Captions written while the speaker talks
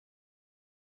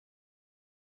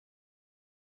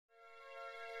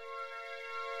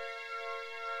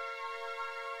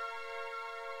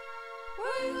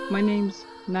My name's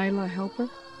Nyla Helper.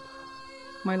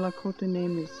 My Lakota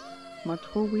name is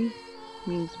Mato,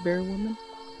 means bear woman.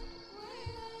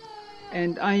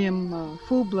 And I am a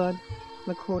full-blood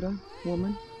Lakota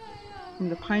woman from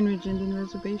the Pine Ridge Indian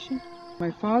Reservation.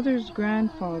 My father's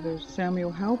grandfather,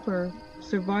 Nyla Helper,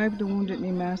 survived the Wounded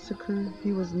Knee Massacre.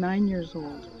 He was 9 years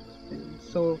old. And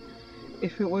so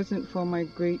if it wasn't for my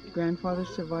great-grandfather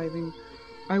surviving,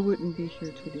 I wouldn't be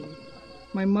here today.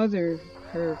 My mother,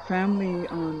 her family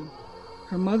on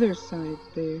her mother's side,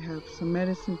 they have some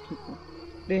medicine people.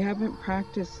 They haven't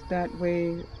practiced that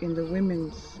way in the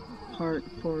women's part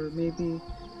for maybe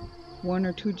 1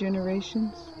 or 2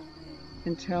 generations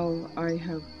until I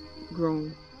have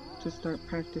grown to start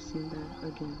practicing that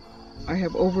again. I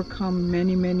have overcome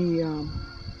many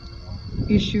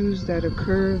issues that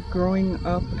occur growing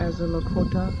up as a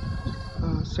Lakota,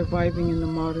 surviving in the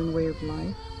modern way of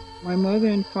life. My mother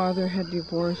and father had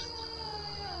divorced.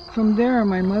 From there,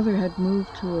 my mother had moved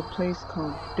to a place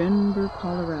called Denver,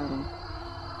 Colorado.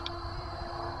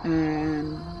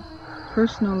 And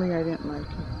personally, I didn't like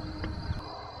it.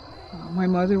 My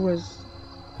mother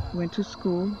went to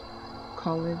school,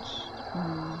 college,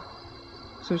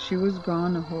 so she was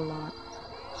gone a whole lot.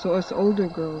 So us older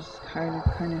girls kind of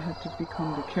had to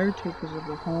become the caretakers of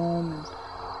the home, and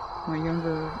my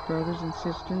younger brothers and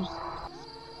sisters.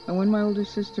 And when my older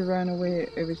sister ran away,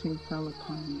 everything fell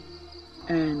upon me.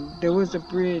 And there was a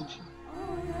bridge